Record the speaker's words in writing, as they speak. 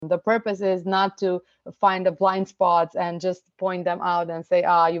the purpose is not to find the blind spots and just point them out and say,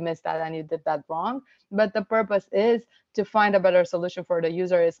 ah, you missed that and you did that wrong. But the purpose is to find a better solution for the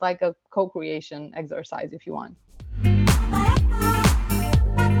user. It's like a co-creation exercise, if you want.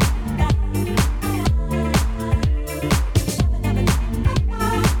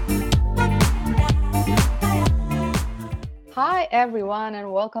 Hi, everyone,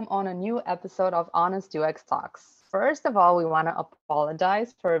 and welcome on a new episode of Honest UX Talks. First of all, we want to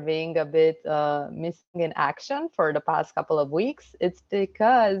apologize for being a bit missing in action for the past couple of weeks. It's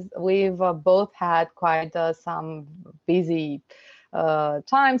because we've both had quite some busy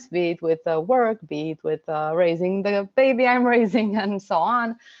times, be it with work, be it with raising the baby I'm raising, and so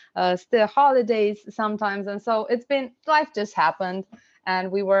on. Still holidays sometimes, and so life just happened.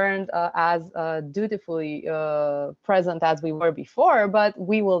 And we weren't as dutifully present as we were before, but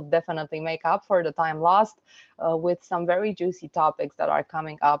we will definitely make up for the time lost with some very juicy topics that are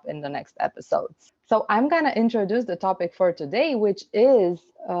coming up in the next episodes. So I'm going to introduce the topic for today, which is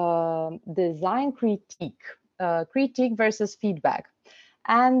design critique, critique versus feedback.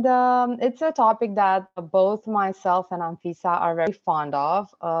 And it's a topic that both myself and Anfisa are very fond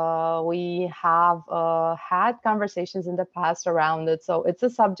of. We have had conversations in the past around it. So it's a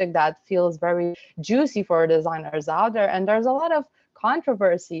subject that feels very juicy for designers out there. And there's a lot of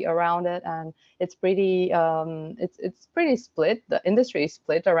controversy around it. And it's pretty split. The industry is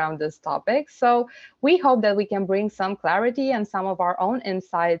split around this topic. So we hope that we can bring some clarity and some of our own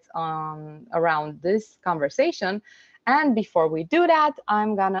insights around this conversation. And before we do that,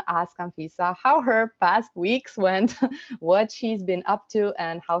 I'm going to ask Anfisa how her past weeks went, what she's been up to,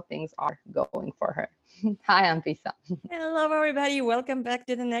 and how things are going for her. Hi, Anfisa. Hello, everybody. Welcome back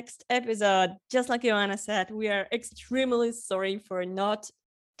to the next episode. Just like Joanna said, we are extremely sorry for not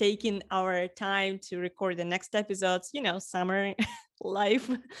taking our time to record the next episodes. You know, summer life,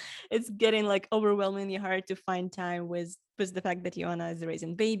 it's getting like overwhelmingly hard to find time with the fact that Joanna is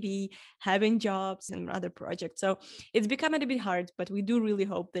raising baby, having jobs and other projects. So it's becoming a bit hard, but we do really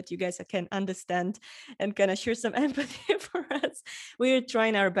hope that you guys can understand and kind of share some empathy for us. We're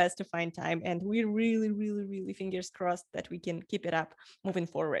trying our best to find time, and we're really fingers crossed that we can keep it up moving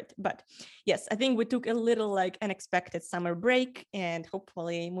forward. But yes, I think we took a little like unexpected summer break, and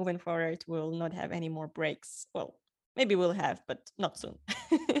hopefully moving forward, we'll not have any more breaks. Well, maybe we'll have, but not soon.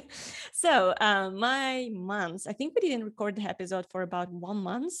 So my months, I think we didn't record the episode for about 1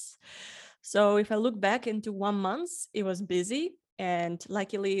 month. So if I look back into 1 month, it was busy. And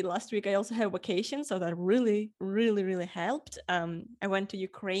luckily last week I also had vacation. So that really helped. I went to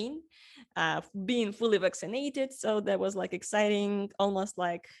Ukraine, being fully vaccinated. So that was like exciting, almost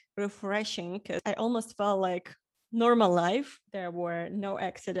like refreshing, because I almost felt like normal life. There were no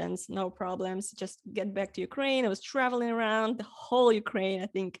accidents, no problems. Just get back to Ukraine. I was traveling around the whole Ukraine. I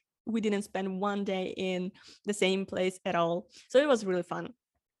think we didn't spend 1 day in the same place at all. So it was really fun.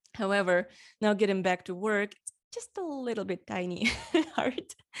 However, now getting back to work, it's just a little bit tiny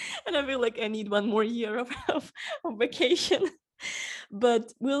hard. And I feel like I need 1 more year of vacation.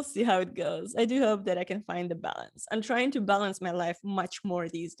 But we'll see how it goes. I do hope that I can find the balance. I'm trying to balance my life much more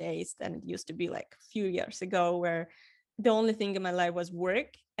these days than it used to be like a few years ago, where the only thing in my life was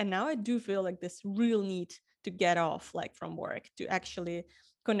work. And now I do feel like this real need to get off like from work, to actually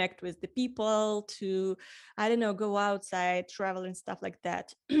connect with the people, to, I don't know, go outside, travel and stuff like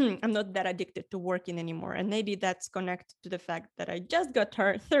that. I'm not that addicted to working anymore. And maybe that's connected to the fact that I just got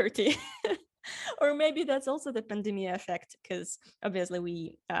 30. Or maybe that's also the pandemic effect, because obviously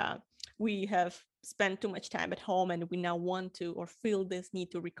we have spent too much time at home, and we now want to, or feel this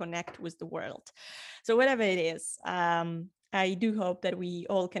need to reconnect with the world. So whatever it is, I do hope that we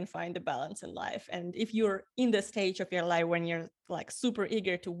all can find a balance in life. And if you're in the stage of your life when you're like super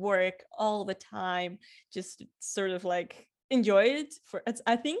eager to work all the time, just sort of like enjoy it.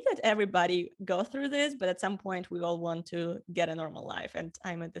 I think that everybody go through this, but at some point we all want to get a normal life, and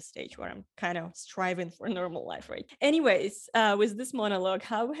I'm at the stage where I'm kind of striving for a normal life, right? Anyways, with this monologue,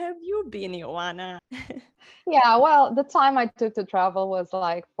 how have you been, Joanna? Yeah, well, the time I took to travel was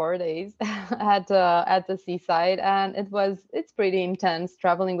like 4 days at the seaside, and it's pretty intense.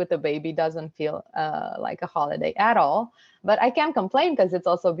 Traveling with a baby doesn't feel like a holiday at all, but I can't complain because it's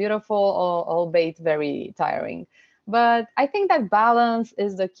also beautiful, albeit very tiring. But I think that balance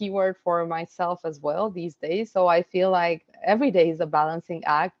is the keyword for myself as well these days. So I feel like every day is a balancing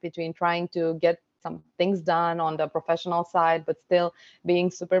act between trying to get some things done on the professional side, but still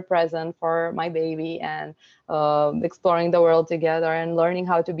being super present for my baby and exploring the world together and learning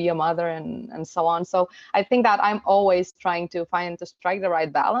how to be a mother and so on. So I think that I'm always trying to strike the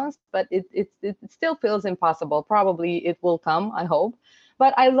right balance, but it still feels impossible. Probably it will come, I hope.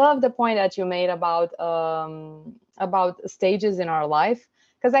 But I love the point that you made about stages in our life,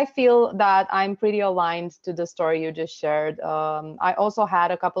 because I feel that I'm pretty aligned to the story you just shared. I also had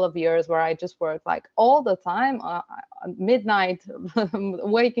a couple of years where I just worked like all the time, midnight,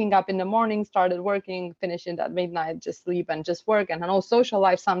 waking up in the morning, started working, finishing at midnight, just sleep and just work, and no social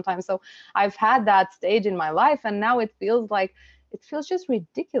life sometimes. So I've had that stage in my life, and now it feels just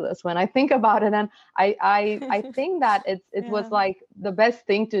ridiculous when I think about it. And I think that it Yeah. was like the best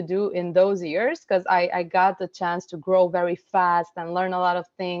thing to do in those years, because I got the chance to grow very fast and learn a lot of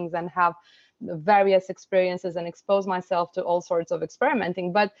things and have various experiences and expose myself to all sorts of experimenting.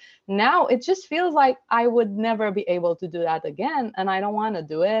 But now it just feels like I would never be able to do that again, and I don't want to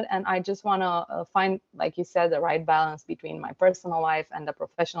do it. And I just want to find, like you said, the right balance between my personal life and the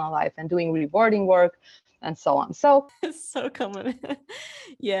professional life, and doing rewarding work and so on. So It's so common.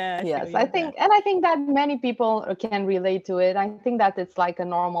 Yeah, I feel yes, you with that. I think that many people can relate to it. I think that it's like a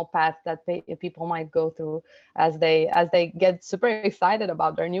normal path that people might go through as they get super excited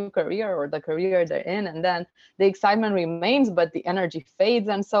about their new career or the career they're in, and then the excitement remains, but the energy fades,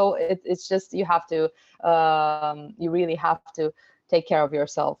 and so it's just you really have to take care of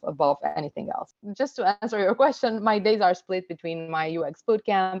yourself above anything else. Just to answer your question, my days are split between my UX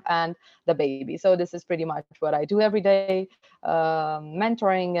bootcamp and the baby. So this is pretty much what I do every day,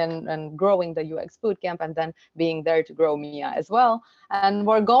 mentoring and growing the UX bootcamp, and then being there to grow Mia as well. And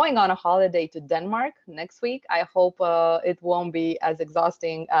we're going on a holiday to Denmark next week. I hope it won't be as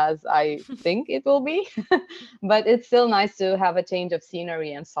exhausting as I think it will be, but it's still nice to have a change of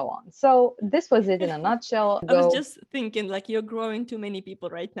scenery and so on. So this was it in a nutshell. I was just thinking, like, you're growing too many people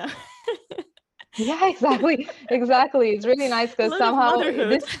right now. Yeah, exactly. Exactly. It's really nice A because lot of somehow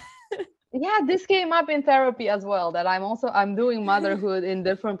motherhood. this came up in therapy as well, that I'm doing motherhood in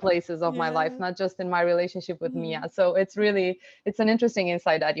different places of my life, Yeah. not just in my relationship with Mhm. Mia. So it's an interesting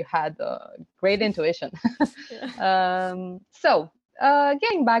insight that you had, great intuition. Yeah.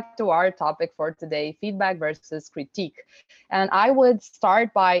 Getting back to our topic for today, feedback versus critique. And I would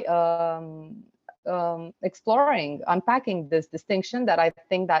start by exploring, unpacking this distinction that I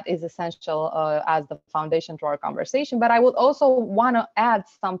think that is essential as the foundation to our conversation. But I would also want to add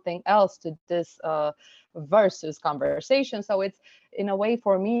something else to this versus conversation. So it's, in a way,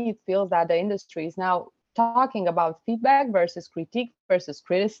 for me, it feels that the industry is now talking about feedback versus critique versus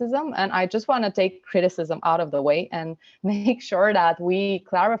criticism. And I just want to take criticism out of the way and make sure that we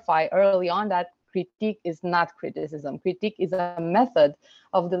clarify early on that critique is not criticism. Critique is a method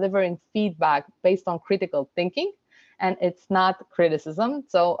of delivering feedback based on critical thinking, and it's not criticism.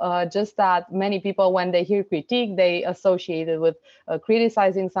 So just that many people, when they hear critique, they associate it with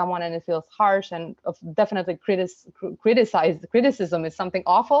criticizing someone, and it feels harsh. And definitely criticism is something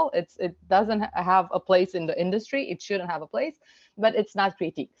awful. It doesn't have a place in the industry. It shouldn't have a place, but it's not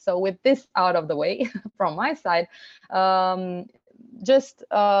critique. So with this out of the way from my side, um,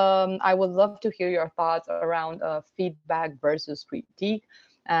 I would love to hear your thoughts around feedback versus critique,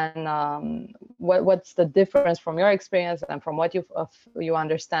 and what's the difference from your experience and from what you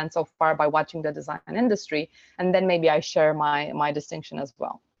understand so far by watching the design industry, and then maybe I share my distinction as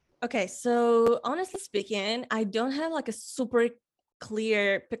well. Okay, so honestly speaking, I don't have like a super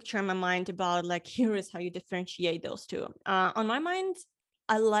clear picture in my mind about like here is how you differentiate those two. On my mind,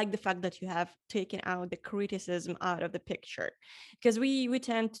 I like the fact that you have taken out the criticism out of the picture, because we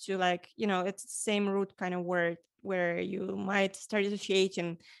tend to, like, it's the same root kind of word where you might start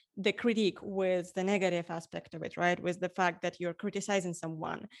associating the critique with the negative aspect of it, right? With the fact that you're criticizing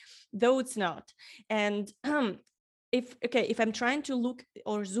someone, though it's not. And if I'm trying to look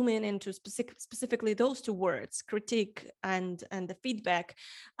or zoom in into specifically those two words, critique and the feedback,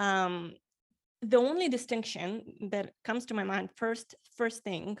 the only distinction that comes to my mind first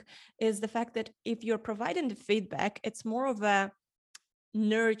thing is the fact that if you're providing the feedback, it's more of a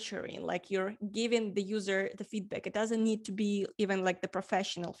nurturing, like you're giving the user the feedback. It doesn't need to be even like the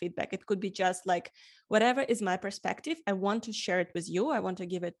professional feedback. It could be just like, whatever is my perspective, I want to share it with you, I want to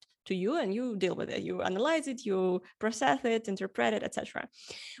give it to you, and you deal with it, you analyze it, you process it, interpret it, etc.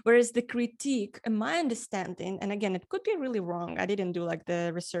 Whereas the critique, in my understanding, and again, it could be really wrong, I didn't do like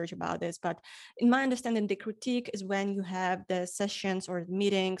the research about this, but in my understanding, the critique is when you have the sessions or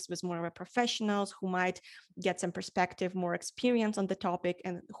meetings with more of a professionals who might get some perspective, more experience on the topic,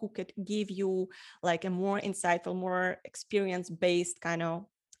 and who could give you like a more insightful, more experience-based kind of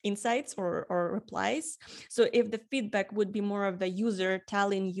insights or replies. So if the feedback would be more of the user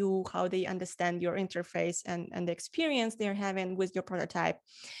telling you how they understand your interface and the experience they're having with your prototype,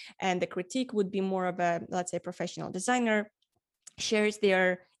 and the critique would be more of a, let's say, professional designer shares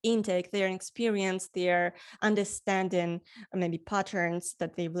their intake, their experience, their understanding, or maybe patterns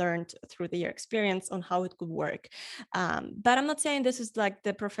that they've learned through their experience on how it could work. But I'm not saying this is like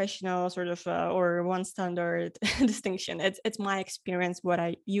the professional sort of or one standard distinction. It's my experience, what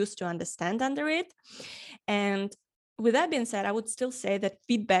I used to understand under it. And with that being said, I would still say that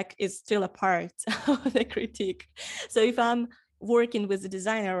feedback is still a part of the critique. So if I'm working with the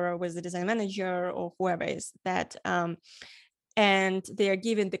designer or with the design manager or whoever is that, and they are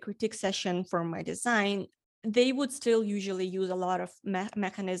given the critique session for my design, they would still usually use a lot of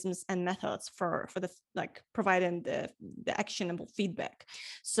mechanisms and methods for the like providing the actionable feedback.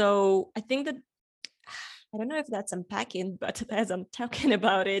 So I think that, I don't know if that's unpacking, but as I'm talking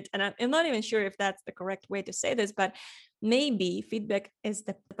about it, and I'm not even sure if that's the correct way to say this, but maybe feedback is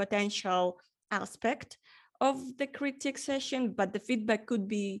the potential aspect of the critique session, but the feedback could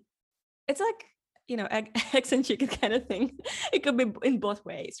be, it's like, you know, eggs and chicken kind of thing. It could be in both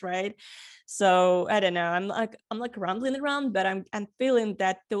ways, right? So I don't know. I'm like rambling around, but I'm feeling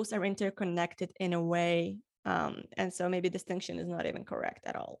that those are interconnected in a way. And so maybe distinction is not even correct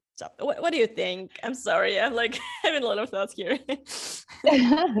at all. So what do you think? I'm sorry. I'm like having a lot of thoughts here.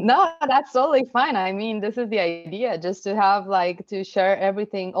 No, that's totally fine. I mean, this is the idea, just to have like to share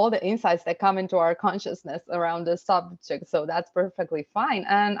everything, all the insights that come into our consciousness around this subject. So that's perfectly fine.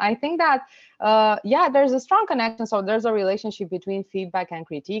 And I think that, yeah, there's a strong connection. So there's a relationship between feedback and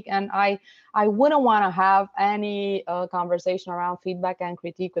critique. And I wouldn't want to have any conversation around feedback and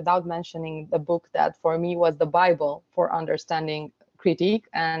critique without mentioning the book that for me was the Bible for understanding critique.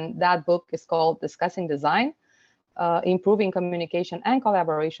 And that book is called Discussing Design, Improving Communication and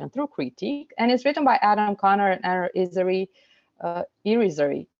Collaboration Through Critique. And it's written by Adam Connor and Anna Irizarry.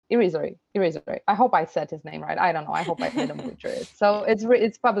 I hope I said his name right. I don't know. I hope I didn't butcher it. So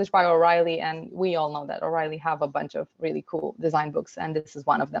it's published by O'Reilly, and we all know that O'Reilly have a bunch of really cool design books, and this is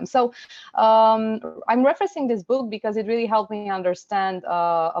one of them. So I'm referencing this book because it really helped me understand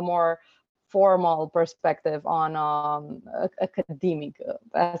a more formal perspective on academic,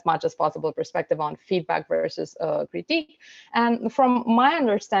 as much as possible, perspective on feedback versus critique. And from my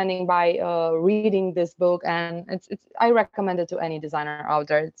understanding by reading this book, and I recommend it to any designer out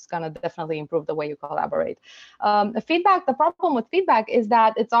there, it's going to definitely improve the way you collaborate. The problem with feedback is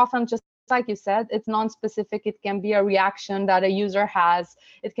that it's often just, like you said, it's non-specific. It can be a reaction that a user has.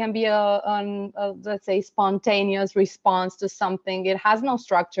 It can be a let's say, spontaneous response to something. It has no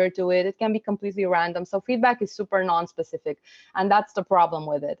structure to it. It can be completely random. So feedback is super non-specific, and that's the problem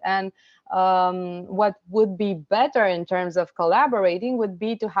with it. And what would be better in terms of collaborating would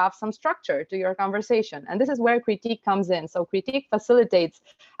be to have some structure to your conversation. And this is where critique comes in. So critique facilitates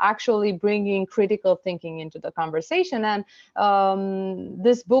actually bringing critical thinking into the conversation. And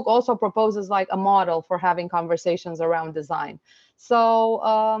this book also proposes like a model for having conversations around design. So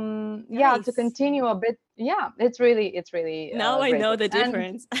yeah, to continue a bit, yeah, it's really now I know the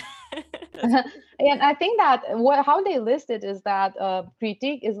difference. And I think that how they list it is that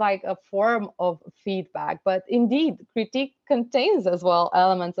critique is like a form of feedback, but indeed critique contains as well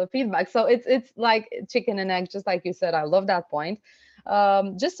elements of feedback. So it's like chicken and egg, just like you said. I love that point.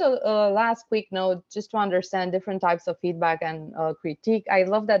 Just a last quick note, just to understand different types of feedback and critique. I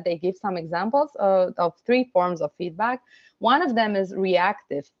love that they give some examples of 3 forms of feedback. One of them is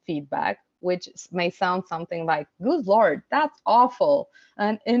reactive feedback, which may sound something like, good Lord, that's awful.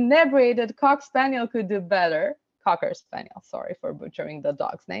 An inebriated Cocker Spaniel could do better. Cocker Spaniel, sorry for butchering the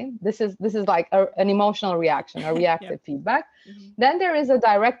dog's name. This is like an emotional reaction, a reactive feedback. Then there is a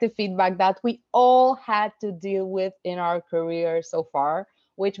directive feedback that we all had to deal with in our career so far,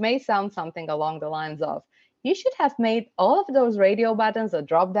 which may sound something along the lines of, you should have made all of those radio buttons a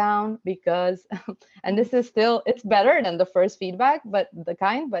drop down because, and this is still, it's better than the first feedback, but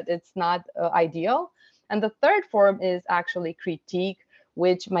it's not ideal. And the third form is actually critique,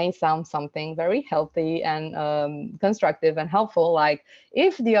 which may sound something very healthy and constructive and helpful, like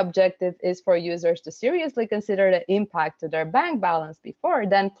if the objective is for users to seriously consider the impact to their bank balance before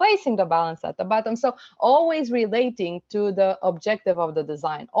then placing the balance at the bottom. So always relating to the objective of the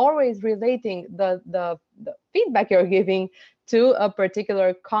design, always relating the feedback you're giving to a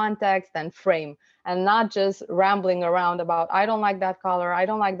particular context and frame, and not just rambling around about, I don't like that color, I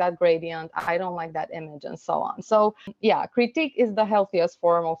don't like that gradient, I don't like that image, and so on. So yeah, critique is the healthiest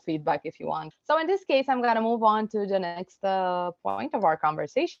form of feedback if you want. So in this case, I'm going to move on to the next point of our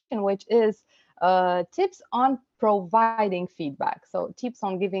conversation, which is tips on providing feedback. So tips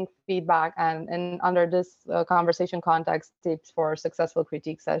on giving feedback, and under this conversation context, tips for successful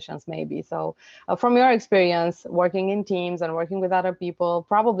critique sessions maybe. So from your experience working in teams and working with other people,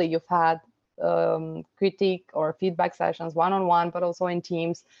 probably you've had critique or feedback sessions one-on-one, but also in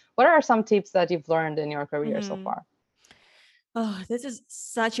teams? What are some tips that you've learned in your career so far? Oh, this is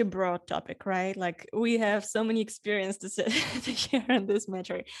such a broad topic, right? Like we have so many experience to, to share on this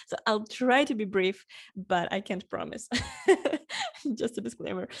matter. So I'll try to be brief, but I can't promise. Just a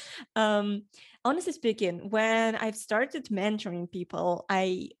disclaimer. Honestly speaking, when I've started mentoring people,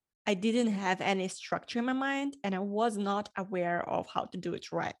 I didn't have any structure in my mind and I was not aware of how to do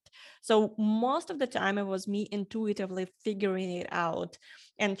it right. So most of the time it was me intuitively figuring it out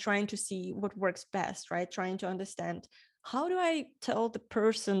and trying to see what works best, right? Trying to understand, how do I tell the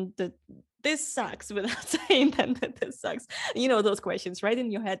person that this sucks without saying that this sucks? You know, those questions right in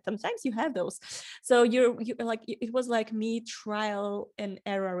your head. Sometimes you have those. So you're like, it was like me trial and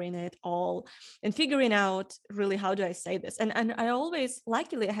error in it all and figuring out really, how do I say this? And I always,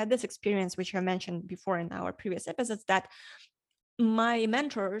 luckily, I had this experience, which I mentioned before in our previous episodes, that my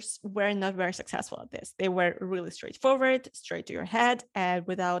mentors were not very successful at this. They were really straightforward, straight to your head, and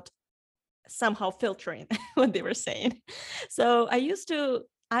without somehow filtering what they were saying. So I used to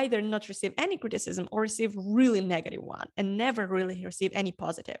either not receive any criticism or receive really negative one and never really receive any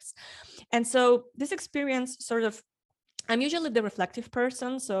positives. And so this experience sort of, I'm usually the reflective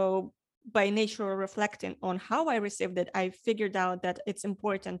person. So by nature of reflecting on how I received it, I figured out that it's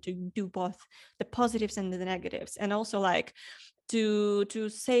important to do both the positives and the negatives. And also like to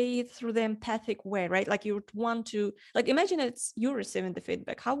say through the empathic way, right? Like you would want to, like, imagine it's you receiving the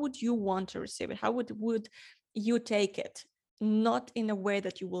feedback. How would you want to receive it? How would you take it? Not in a way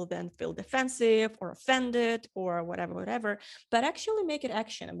that you will then feel defensive or offended or whatever, but actually make it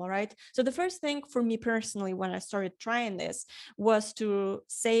actionable, right? So the first thing for me personally, when I started trying this, was to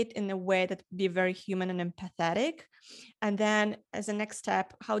say it in a way that be very human and empathetic. And then as a next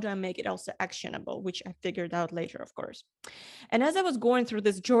step, how do I make it also actionable, which I figured out later, of course. And as I was going through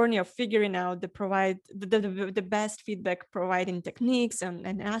this journey of figuring out the best feedback providing techniques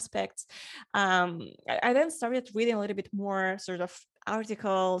and aspects, I then started reading a little bit more sort of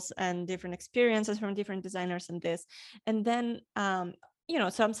articles and different experiences from different designers and this. And then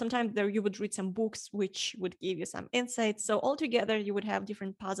sometimes there you would read some books which would give you some insights. So altogether you would have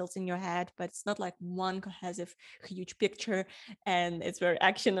different puzzles in your head, but it's not like one cohesive huge picture, and it's very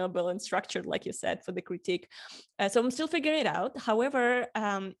actionable and structured, like you said, for the critique. So I'm still figuring it out. However,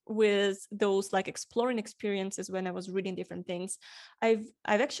 with those like exploring experiences, when I was reading different things, I've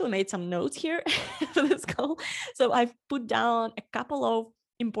actually made some notes here for this call. So I've put down a couple of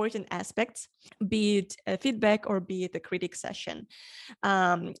important aspects, be it a feedback or be it a critic session.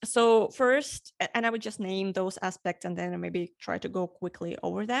 So first, and I would just name those aspects and then maybe try to go quickly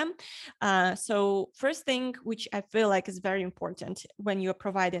over them. So first thing, which I feel like is very important when you're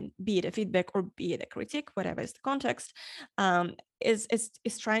providing, be it a feedback or be it a critique, whatever is the context,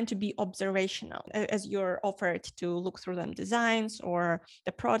 is trying to be observational as you're offered to look through them designs or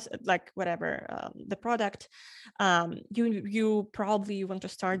the product, like whatever the product. You probably want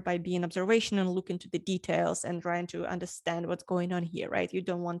to start by being observational and look into the details and trying to understand what's going on here, right? You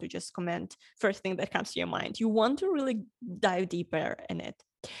don't want to just comment first thing that comes to your mind. You want to really dive deeper in it.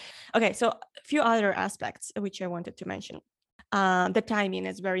 Okay, so a few other aspects which I wanted to mention. The timing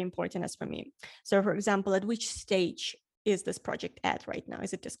is very important as for me. So for example, at which stage is this project at right now?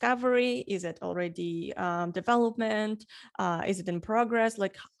 Is it discovery? Is it already development? Is it in progress?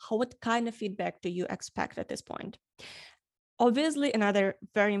 Like what kind of feedback do you expect at this point? Obviously, another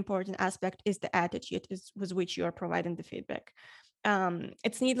very important aspect is the attitude with which you are providing the feedback.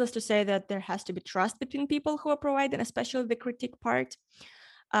 It's needless to say that there has to be trust between people who are providing, especially the critique part.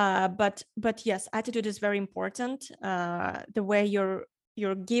 But yes, attitude is very important. The way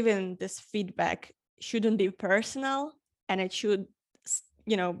you're given this feedback shouldn't be personal, and it should,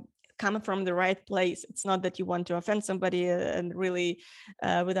 come from the right place. It's not that you want to offend somebody and really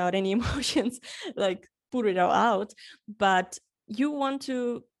without any emotions, like put it all out, but you want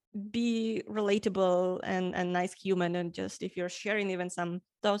to be relatable and nice human. And just if you're sharing even some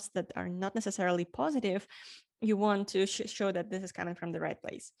thoughts that are not necessarily positive, you want to show that this is coming from the right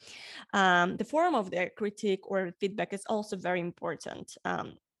place. The form of the critique or feedback is also very important,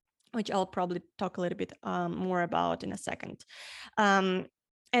 which I'll probably talk a little bit more about in a second.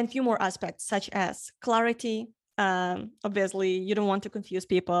 And a few more aspects, such as clarity. Obviously, you don't want to confuse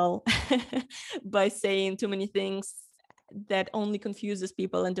people by saying too many things that only confuses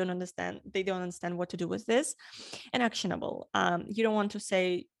people and they don't understand what to do with this. And actionable. You don't want to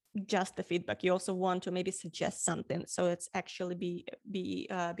say just the feedback. You also want to maybe suggest something, so it's actually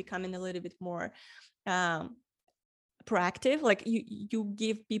becoming a little bit more proactive, like you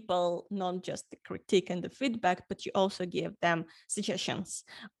give people not just the critique and the feedback, but you also give them suggestions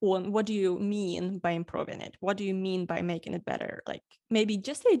on what do you mean by improving it, what do you mean by making it better, like maybe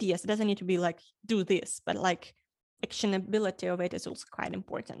just ideas. It doesn't need to be like do this, but like actionability of it is also quite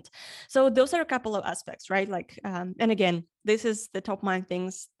important. So those are a couple of aspects, right? Like and again, this is the top mind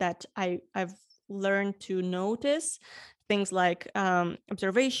things that I've learned to notice, things like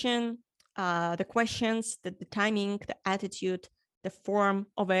observation, the questions, the timing, the attitude, the form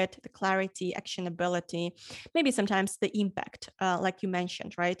of it, the clarity, actionability, maybe sometimes the impact, like you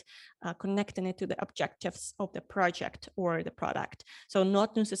mentioned, right? Connecting it to the objectives of the project or the product. So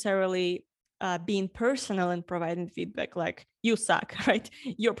not necessarily being personal and providing feedback like you suck, right?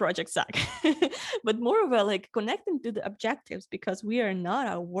 Your project suck, but more of a like connecting to the objectives because we are not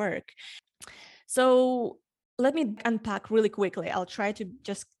our work. So let me unpack really quickly. I'll try to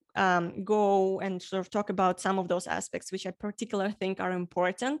just go and sort of talk about some of those aspects which I particularly think are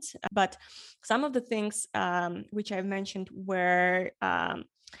important. But some of the things which I've mentioned were,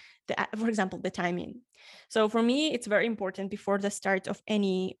 for example, the timing. So for me, it's very important before the start of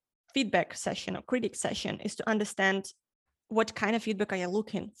any feedback session or critic session is to understand what kind of feedback are you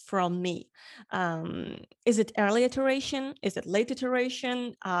looking from me? Is it early iteration? Is it late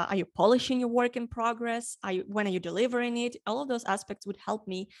iteration? Are you polishing your work in progress? When are you delivering it? All of those aspects would help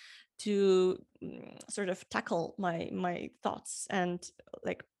me to sort of tackle my thoughts and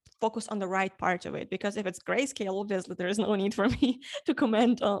like focus on the right part of it. Because if it's grayscale, obviously there is no need for me to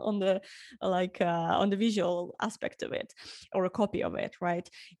comment on the on the visual aspect of it or a copy of it, right?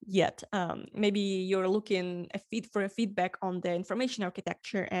 Yet maybe you're looking for a feedback on the information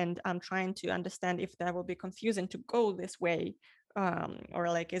architecture, and I'm trying to understand if that will be confusing to go this way, or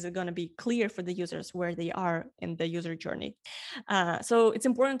like is it going to be clear for the users where they are in the user journey. So it's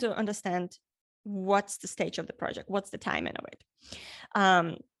important to understand what's the stage of the project, what's the timing of it.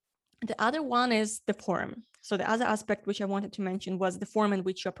 The other one is the form. So the other aspect which I wanted to mention was the form in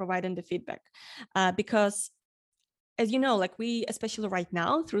which you're providing the feedback, because as you know, like we, especially right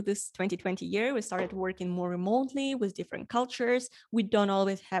now through this 2020 year, we started working more remotely with different cultures. We don't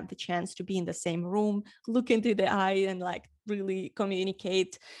always have the chance to be in the same room, look into the eye and like really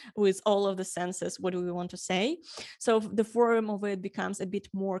communicate with all of the senses what do we want to say. So the form of it becomes a bit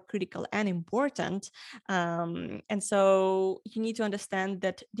more critical and important. And so you need to understand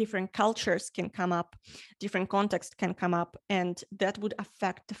that different cultures can come up, different contexts can come up, and that would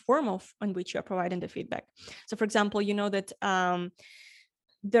affect the form of in which you're providing the feedback. So for example, you know that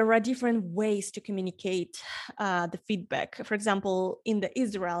there are different ways to communicate the feedback. For example, in the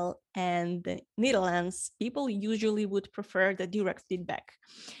Israel and the Netherlands, people usually would prefer the direct feedback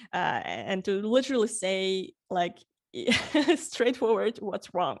and to literally say like straightforward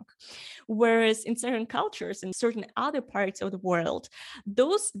what's wrong. Whereas in certain cultures and certain other parts of the world,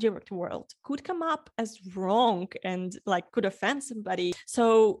 those direct world could come up as wrong and like could offend somebody.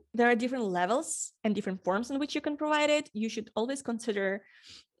 So there are different levels and different forms in which you can provide it. You should always consider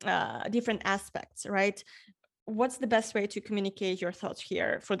different aspects, right? What's the best way to communicate your thoughts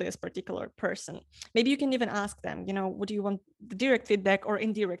here for this particular person? Maybe you can even ask them, you know, what do you want, the direct feedback or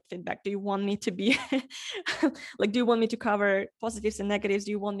indirect feedback? Do you want me to be like, do you want me to cover positives and negatives?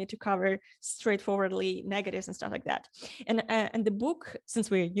 Do you want me to cover straightforwardly negatives and stuff like that? And the book, since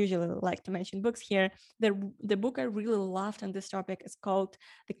we usually like to mention books here, the book I really loved on this topic is called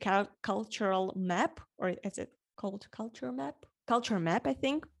The Cultural Map, or is it called Culture Map, I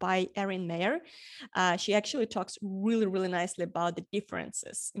think, by Erin Meyer. She actually talks really, really nicely about the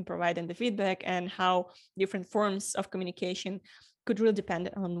differences in providing the feedback and how different forms of communication could really depend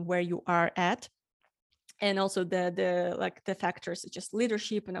on where you are at. And also the factors such as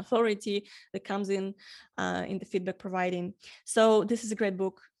leadership and authority that comes in the feedback providing. So this is a great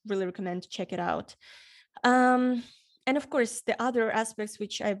book. Really recommend to check it out. And of course, the other aspects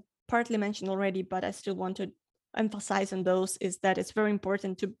which I partly mentioned already, but I still want to emphasize on those, is that it's very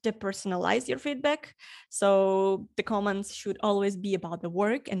important to depersonalize your feedback. So the comments should always be about the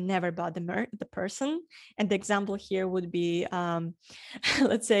work and never about the person. And the example here would be,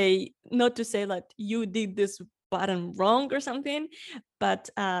 let's say, not to say like you did this button wrong or something, but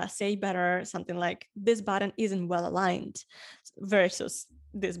say better something like this button isn't well aligned versus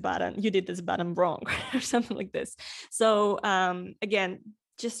this button, you did this button wrong or something like this. So again,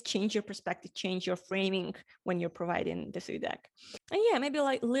 just change your perspective, change your framing when you're providing the feedback. And yeah, maybe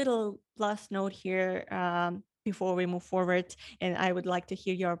like little last note here. before we move forward, and I would like to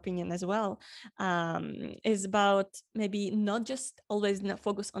hear your opinion as well, is about maybe not just always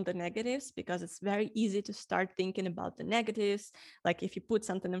focus on the negatives, because it's very easy to start thinking about the negatives. Like if you put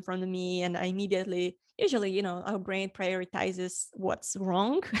something in front of me and I immediately, usually, our brain prioritizes what's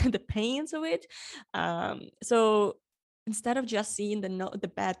wrong, the pains of it. So instead of just seeing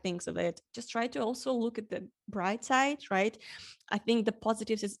the bad things of it, just try to also look at the bright side, right? I think the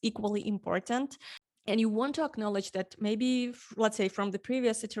positives is equally important, and you want to acknowledge that maybe, let's say, from the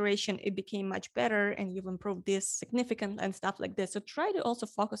previous iteration it became much better and you've improved this significantly and stuff like this. So try to also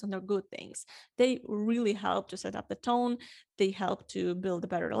focus on the good things. They really help to set up the tone, they help to build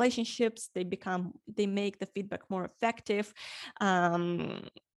better relationships, they make the feedback more effective.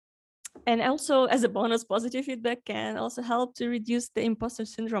 And also, as a bonus, positive feedback can also help to reduce the imposter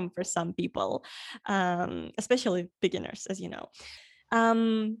syndrome for some people, especially beginners, as you know.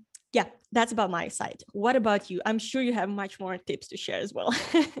 Yeah, that's about my side. What about you? I'm sure you have much more tips to share as well.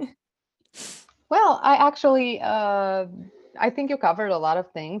 Well, I actually, I think you covered a lot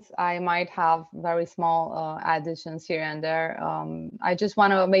of things. I might have very small additions here and there. I just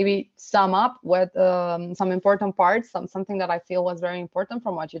want to maybe sum up with some important parts, something that I feel was very important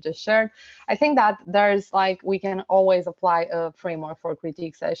from what you just shared. I think that there's like, we can always apply a framework for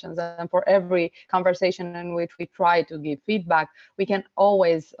critique sessions, and for every conversation in which we try to give feedback, we can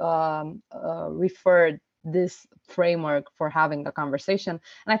always refer this framework for having the conversation.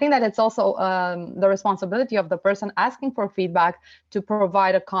 And I think that it's also the responsibility of the person asking for feedback to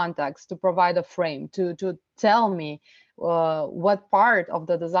provide a context, to provide a frame, to tell me what part of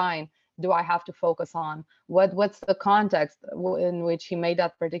the design do I have to focus on? What's the context in which he made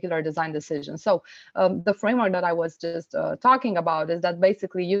that particular design decision? So the framework that I was just talking about is that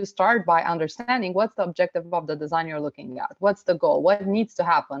basically you start by understanding what's the objective of the design you're looking at, what's the goal, what needs to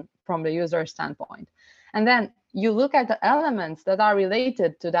happen from the user standpoint. And then you look at the elements that are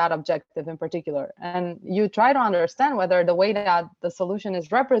related to that objective in particular, and you try to understand whether the way that the solution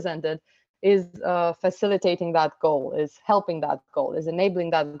is represented is facilitating that goal, is helping that goal, is enabling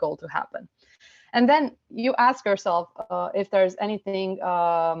that goal to happen. And then you ask yourself if there's anything,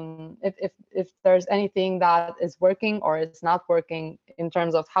 if there's anything that is working or is not working in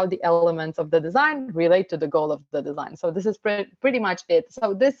terms of how the elements of the design relate to the goal of the design. So this is pretty much it.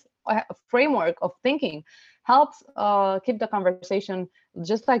 So this framework of thinking helps keep the conversation,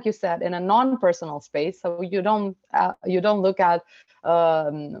 just like you said, in a non-personal space. So you don't look at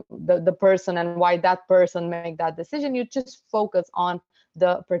the person and why that person make that decision. You just focus on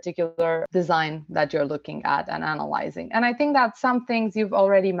the particular design that you're looking at and analyzing. And I think that some things you've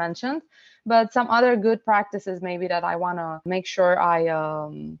already mentioned, but some other good practices maybe that I want to make sure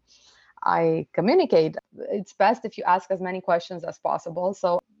I communicate. It's best if you ask as many questions as possible.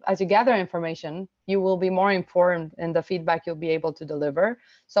 So as you gather information, you will be more informed in the feedback you'll be able to deliver.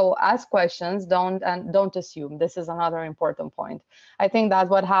 So ask questions, don't assume. This is another important point. I think that's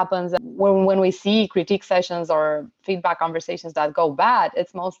what happens when we see critique sessions or feedback conversations that go bad.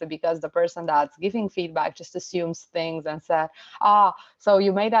 It's mostly because the person that's giving feedback just assumes things and said, so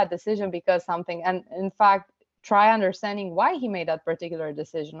you made that decision because something. And in fact, try understanding why he made that particular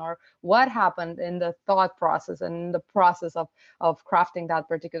decision, or what happened in the thought process and the process of crafting that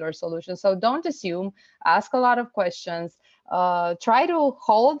particular solution. So don't assume, ask a lot of questions, try to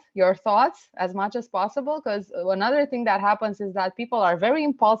hold your thoughts as much as possible, because another thing that happens is that people are very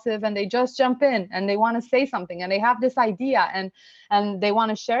impulsive and they just jump in and they want to say something and they have this idea and they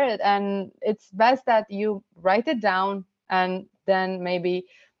want to share it. And it's best that you write it down and then maybe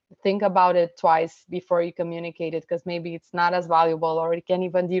think about it twice before you communicate it, because maybe it's not as valuable, or it can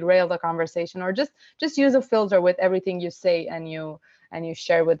even derail the conversation. Or just use a filter with everything you say and you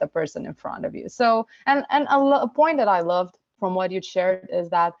share with the person in front of you. So and a point that I loved from what you shared is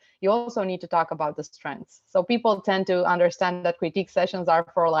that you also need to talk about the strengths. So people tend to understand that critique sessions are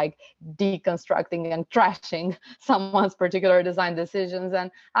for like deconstructing and trashing someone's particular design decisions.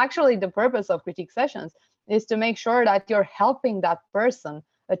 And actually the purpose of critique sessions is to make sure that you're helping that person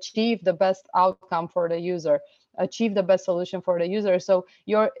achieve the best outcome for the user, achieve the best solution for the user. So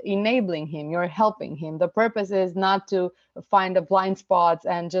you're enabling him, you're helping him. The purpose is not to find the blind spots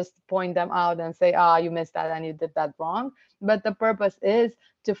and just point them out and say, you missed that and you did that wrong. But the purpose is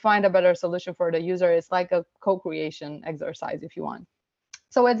to find a better solution for the user. It's like a co-creation exercise, if you want.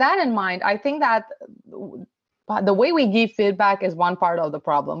 So with that in mind, I think that the way we give feedback is one part of the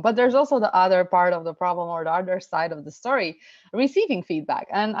problem, but there's also the other part of the problem, or the other side of the story, receiving feedback.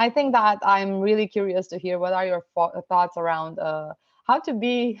 And I think that I'm really curious to hear what are your thoughts around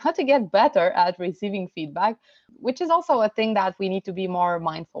how to get better at receiving feedback, which is also a thing that we need to be more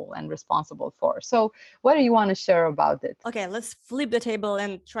mindful and responsible for. So what do you want to share about it? Okay, let's flip the table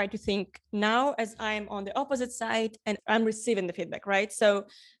and try to think now as I'm on the opposite side and I'm receiving the feedback, right? So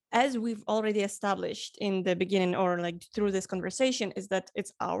as we've already established in the beginning or like through this conversation, is that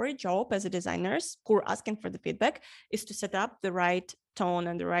it's our job as a designers who are asking for the feedback is to set up the right tone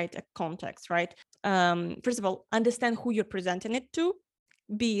and the right context, right? First of all, understand who you're presenting it to,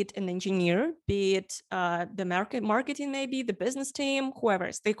 be it an engineer, be it the marketing, maybe the business team, whoever,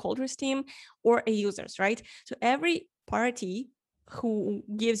 stakeholders team, or a users, right? So every party who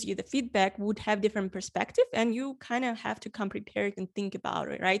gives you the feedback would have different perspective, and you kind of have to come prepared and think about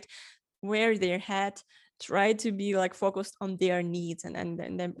it, right? Where their head, try to be like focused on their needs and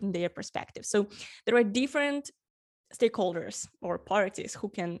their perspective. So there are different stakeholders or parties who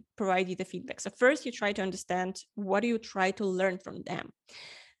can provide you the feedback. So first you try to understand what do you try to learn from them.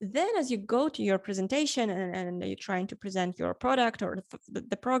 Then as you go to your presentation and you're trying to present your product or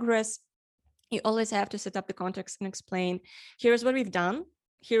the progress, you always have to set up the context and explain, here's what we've done,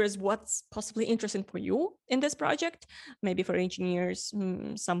 here is what's possibly interesting for you in this project, maybe for engineers,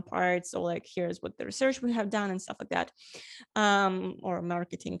 some parts, or like here's what the research we have done and stuff like that, or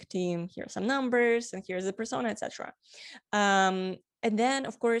marketing team, here are some numbers and here's the persona, etc. And then,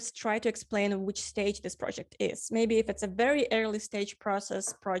 of course, try to explain which stage this project is. Maybe if it's a very early stage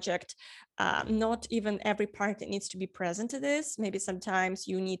process project, not even every party needs to be present to this. Maybe sometimes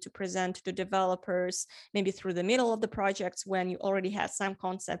you need to present to developers, maybe through the middle of the projects when you already have some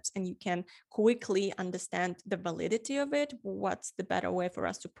concepts and you can quickly understand the validity of it. What's the better way for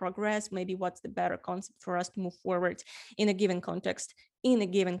us to progress? Maybe what's the better concept for us to move forward in a given context, in a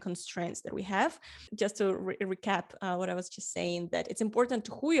given constraints that we have. Just to recap what I was just saying, that it's important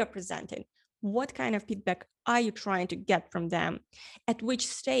to who you're presenting. What kind of feedback are you trying to get from them? At which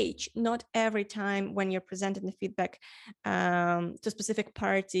stage? Not every time when you're presenting the feedback to a specific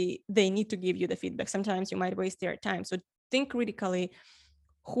party, they need to give you the feedback. Sometimes you might waste their time. So think critically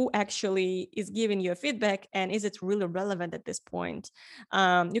who actually is giving you a feedback and is it really relevant at this point.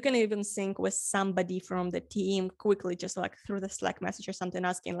 You can even sync with somebody from the team quickly, just like through the Slack message or something,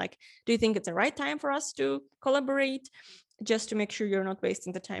 asking like, do you think it's the right time for us to collaborate, just to make sure you're not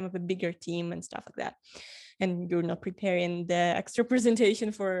wasting the time of a bigger team and stuff like that, and you're not preparing the extra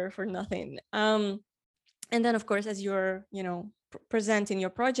presentation for nothing. And then of course, as you're presenting your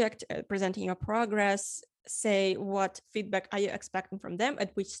project, presenting your progress, say what feedback are you expecting from them,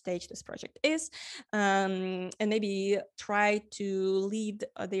 at which stage this project is, and maybe try to lead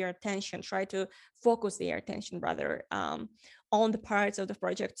their attention, try to focus their attention rather on the parts of the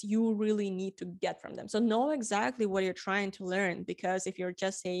project you really need to get from them. So know exactly what you're trying to learn, because if you're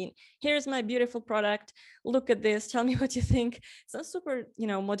just saying, here's my beautiful product, look at this, tell me what you think, it's not super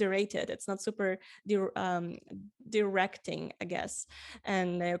moderated, it's not super directing, I guess,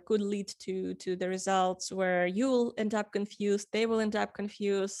 and could lead to the results where you'll end up confused, they will end up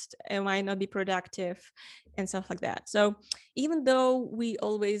confused, it might not be productive and stuff like that. So even though we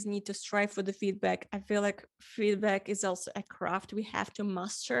always need to strive for the feedback, I feel like feedback is also a craft we have to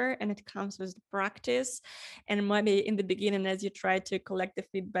master, and it comes with practice. And maybe in the beginning, as you try to collect the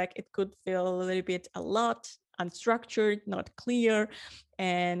feedback, it could feel a little bit a lot unstructured, not clear,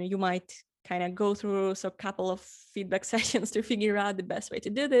 and you might kind of go through a couple of feedback sessions to figure out the best way to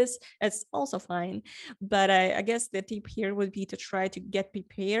do this. It's also fine. But I guess the tip here would be to try to get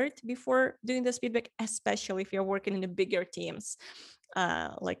prepared before doing this feedback, especially if you're working in the bigger teams.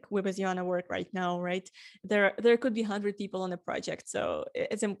 Like we with Yana work right now, right? There could be 100 people on a project. So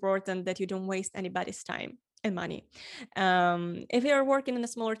it's important that you don't waste anybody's time and money. If you're working in a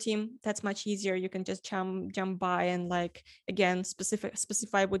smaller team, that's much easier. You can just jump by and like, again,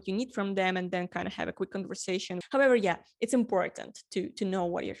 specify what you need from them and then kind of have a quick conversation. However, yeah, it's important to know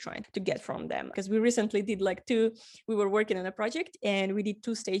what you're trying to get from them, because we recently did we were working on a project and we did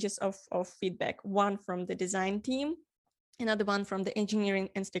 2 stages of feedback, one from the design team, another one from the engineering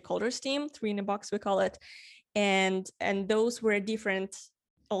and stakeholders team, 3 in a box we call it, and those were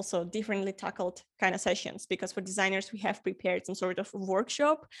differently tackled kind of sessions, because for designers we have prepared some sort of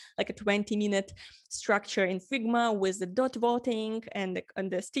workshop, like a 20-minute structure in Figma with the dot voting and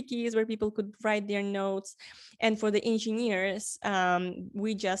the stickies where people could write their notes. And for the engineers,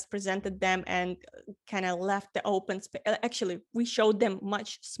 we just presented them and kind of left the open space. Actually, we showed them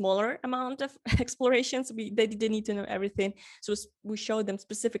much smaller amount of explorations. They didn't need to know everything, so we showed them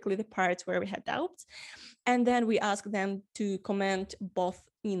specifically the parts where we had doubts, and then we asked them to comment both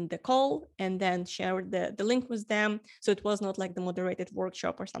in the call and then shared the link with them. So it was not like the moderated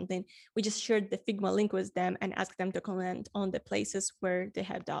workshop or something. We just shared the Figma link with them and asked them to comment on the places where they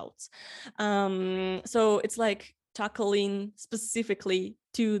had doubts. So it's like tackling specifically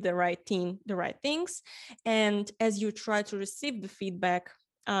to the right team the right things. And as you try to receive the feedback,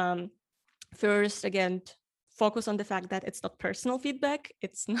 first, again, focus on the fact that it's not personal feedback.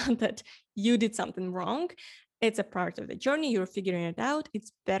 It's not that you did something wrong. It's a part of the journey. You're figuring it out.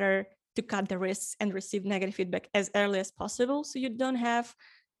 It's better to cut the risks and receive negative feedback as early as possible, so you don't have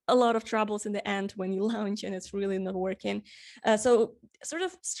a lot of troubles in the end when you launch and it's really not working. So sort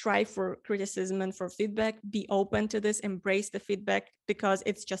of strive for criticism and for feedback. Be open to this, embrace the feedback, because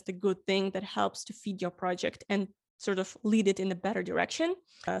it's just a good thing that helps to feed your project and sort of lead it in a better direction.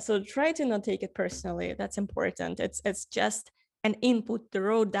 So try to not take it personally. That's important. It's just an input, the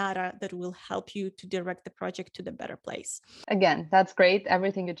raw data that will help you to direct the project to the better place. Again, that's great.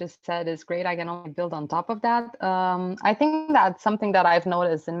 Everything you just said is great. I can only build on top of that. I think that's something that I've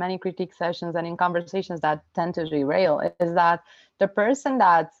noticed in many critique sessions and in conversations that tend to derail, is that the person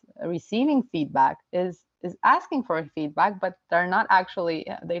that's receiving feedback is asking for feedback, but they're not actually,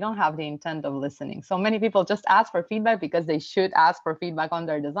 they don't have the intent of listening. So many people just ask for feedback because they should ask for feedback on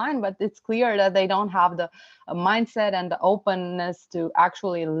their design, but it's clear that they don't have the mindset and the openness to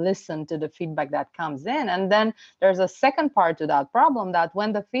actually listen to the feedback that comes in. And then there's a second part to that problem, that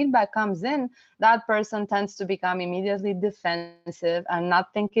when the feedback comes in, that person tends to become immediately defensive and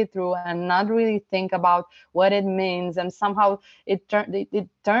not think it through and not really think about what it means. And somehow it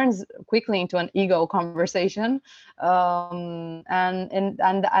turns quickly into an ego conversation. And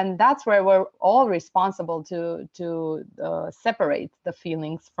that's where we're all responsible to separate the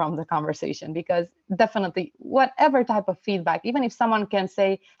feelings from the conversation, because definitely whatever type of feedback, even if someone can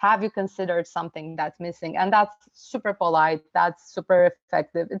say, have you considered something that's missing? And that's super polite, that's super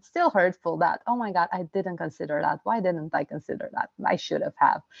effective. It's still hurtful that, oh my God, I didn't consider that. Why didn't I consider that? I should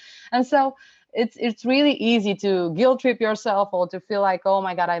have. And so it's really easy to guilt trip yourself or to feel like, oh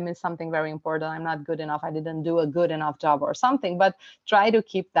my God, I missed something very important. I'm not good enough. I didn't do a good enough job or something. But try to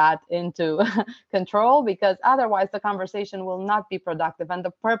keep that into control, because otherwise the conversation will not be productive. And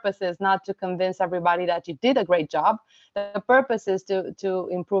the purpose is not to convince everybody that you did a great job. The purpose is to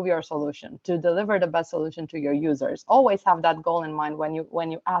improve your solution, to deliver the best solution to your users. Always have that goal in mind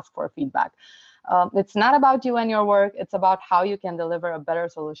when you ask for feedback. It's not about you and your work. It's about how you can deliver a better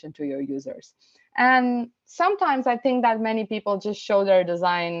solution to your users. And sometimes I think that many people just show their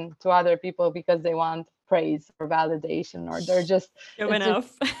design to other people because they want praise or validation, or they're just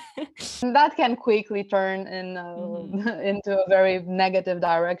enough. That can quickly turn into a very negative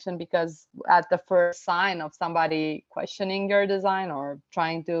direction, because at the first sign of somebody questioning your design or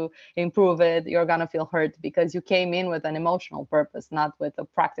trying to improve it, you're going to feel hurt, because you came in with an emotional purpose, not with a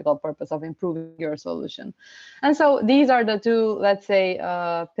practical purpose of improving your solution. And so these are the two, let's say,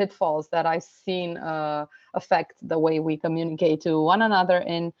 pitfalls that I've seen affect the way we communicate to one another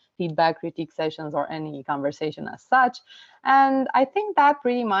in feedback, critique sessions, or any conversation as such. And I think that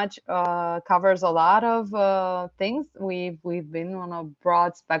pretty much covers a lot of things. We've been on a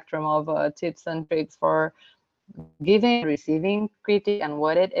broad spectrum of tips and tricks for giving, receiving critique, and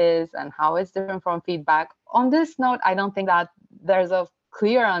what it is and how it's different from feedback. On this note, I don't think that there's a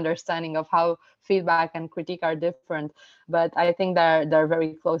clear understanding of how feedback and critique are different, but I think they're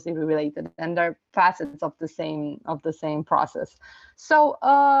very closely related, and they're facets of the same process. So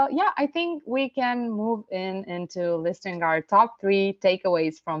yeah, I think we can move into listing our top 3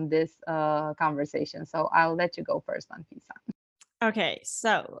 takeaways from this conversation. So I'll let you go first, Anfisa. Okay,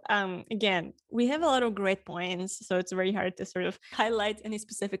 so again, we have a lot of great points, so it's very hard to sort of highlight any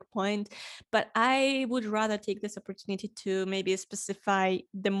specific point, but I would rather take this opportunity to maybe specify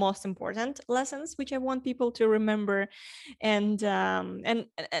the most important lessons which I want people to remember. And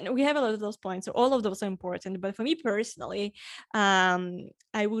we have a lot of those points, so all of those are important. But for me personally,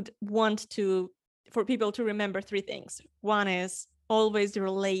 I would want for people to remember 3 things. One is, always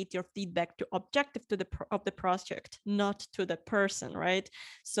relate your feedback to objective of the project, not to the person, right?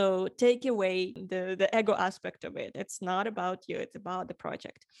 So take away the ego aspect of it. It's not about you, it's about the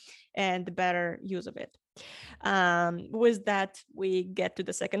project and the better use of it. With that, we get to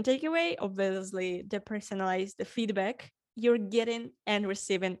the second takeaway. Obviously, depersonalize the feedback. you're getting and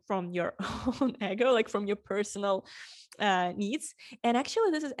receiving from your own ego, like from your personal needs. And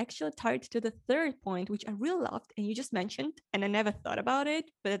actually, this is actually tied to the third point, which I really loved, and you just mentioned, and I never thought about it,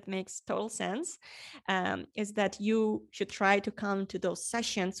 but it makes total sense, is that you should try to come to those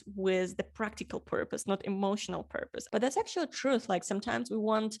sessions with the practical purpose, not emotional purpose. But that's actually truth. Like sometimes we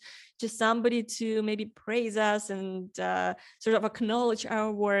want just somebody to maybe praise us and sort of acknowledge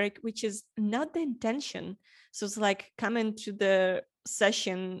our work, which is not the intention. So it's like coming to the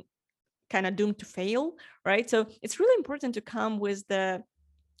session kind of doomed to fail, right? So it's really important to come with the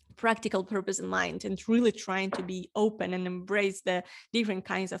practical purpose in mind and really trying to be open and embrace the different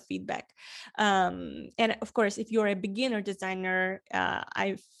kinds of feedback. And of course, if you're a beginner designer,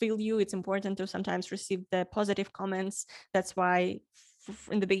 I feel you, it's important to sometimes receive the positive comments. That's why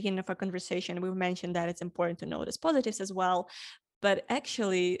in the beginning of our conversation, we mentioned that it's important to notice positives as well. But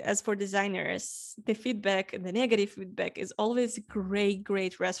actually, as for designers, the feedback and the negative feedback is always a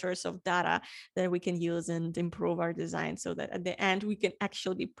great resource of data that we can use and improve our design so that at the end we can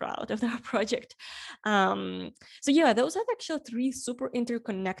actually be proud of our project. So yeah, those are actually three super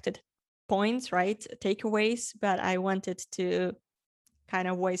interconnected points, right? Takeaways, but I wanted to kind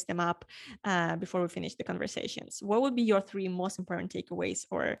of voice them up before we finish the conversations. What would be your three most important takeaways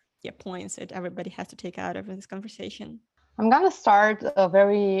or points that everybody has to take out of this conversation? I'm going to start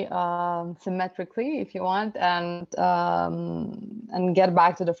very symmetrically, if you want, and get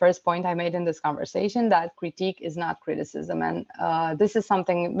back to the first point I made in this conversation, that critique is not criticism. And this is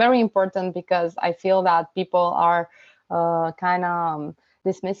something very important because I feel that people are kind of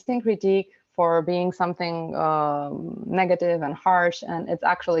dismissing critique for being something negative and harsh, and it's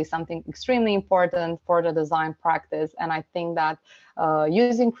actually something extremely important for the design practice. And I think that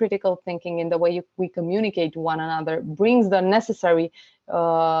using critical thinking in the way we communicate to one another brings the necessary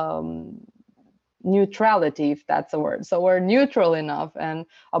neutrality, if that's a word. So we're neutral enough and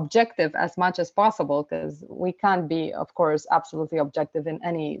objective as much as possible, because we can't be, of course, absolutely objective in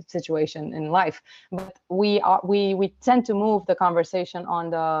any situation in life. But we tend to move the conversation on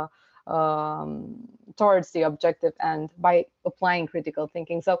the towards the objective end by applying critical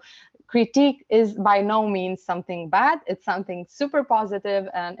thinking. So critique is by no means something bad. It's something super positive,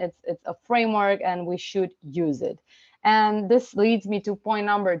 and it's a framework, and we should use it. And this leads me to point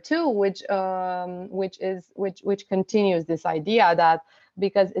number two, which continues this idea that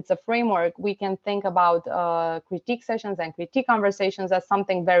because it's a framework, we can think about critique sessions and critique conversations as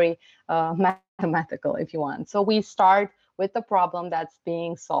something very mathematical, if you want. So we start with the problem that's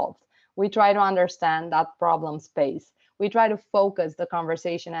being solved. We try to understand that problem space. We try to focus the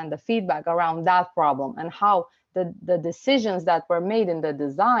conversation and the feedback around that problem and how the decisions that were made in the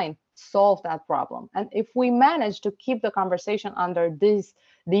design solve that problem. And if we manage to keep the conversation under these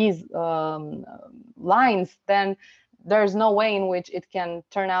lines, then there's no way in which it can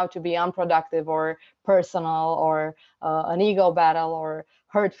turn out to be unproductive or personal or an ego battle or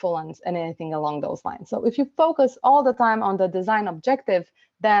hurtful and anything along those lines. So if you focus all the time on the design objective,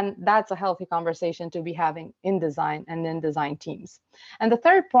 then that's a healthy conversation to be having in design and in design teams. And the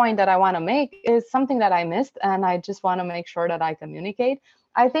third point that I want to make is something that I missed, and I just want to make sure that I communicate.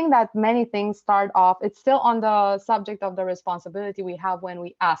 I think that many things start off, it's still on the subject of the responsibility we have when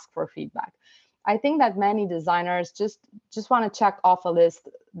we ask for feedback. I think that many designers just want to check off a list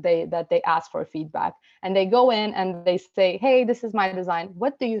that they ask for feedback, and they go in and they say, hey, this is my design.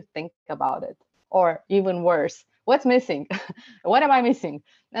 What do you think about it? Or even worse, what's missing? What am I missing?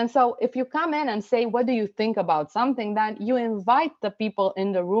 And so if you come in and say, what do you think about something, then you invite the people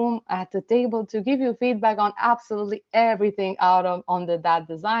in the room at the table to give you feedback on absolutely everything on that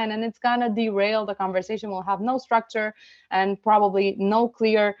design. And it's going to derail the conversation. Will have no structure and probably no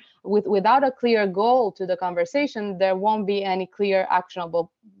clear, without a clear goal to the conversation, there won't be any clear,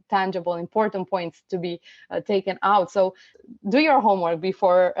 actionable, tangible, important points to be taken out. So do your homework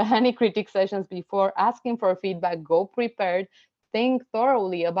before any critique sessions, before asking for feedback. Go prepared, think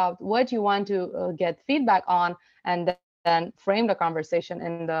thoroughly about what you want to get feedback on, and then frame the conversation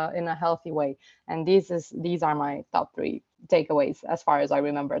in a healthy way. And these are my top three takeaways as far as I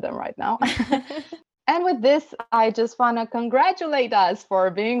remember them right now. And with this, I just want to congratulate us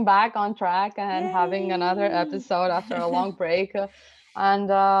for being back on track and having another episode after a long break.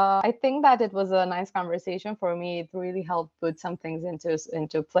 And I think that it was a nice conversation for me. It really helped put some things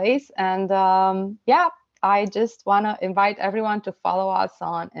into place. And I just want to invite everyone to follow us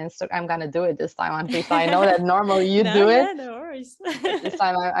on Instagram. I'm going to do it this time, Anfisa. I know that normally you do it. Yeah, no worries. This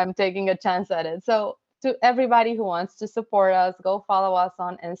time I'm taking a chance at it. So to everybody who wants to support us, go follow us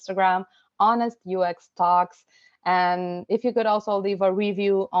on Instagram, Honest UX Talks. And if you could also leave a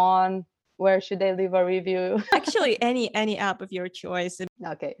review on where should they leave a review? Actually, any app of your choice.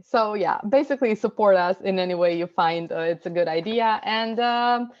 Okay, so yeah, basically support us in any way you find it's a good idea. And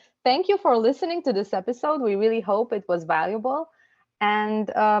thank you for listening to this episode. We really hope it was valuable. And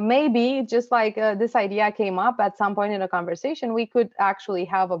maybe just like this idea came up at some point in a conversation, we could actually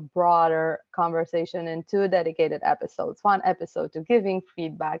have a broader conversation in 2 dedicated episodes, one episode to giving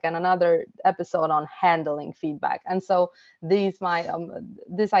feedback and another episode on handling feedback. And so this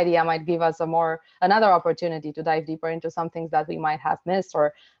idea might give us another opportunity to dive deeper into some things that we might have missed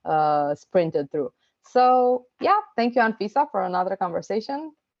or sprinted through. So yeah, thank you, Anfisa, for another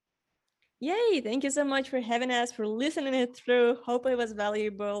conversation. Yay, thank you so much for having us, for listening it through. Hope it was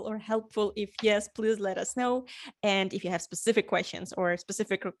valuable or helpful. If yes, please let us know. And if you have specific questions or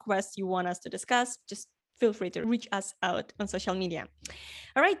specific requests you want us to discuss, just feel free to reach us out on social media.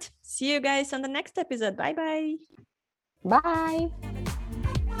 All right, see you guys on the next episode. Bye-bye. Bye.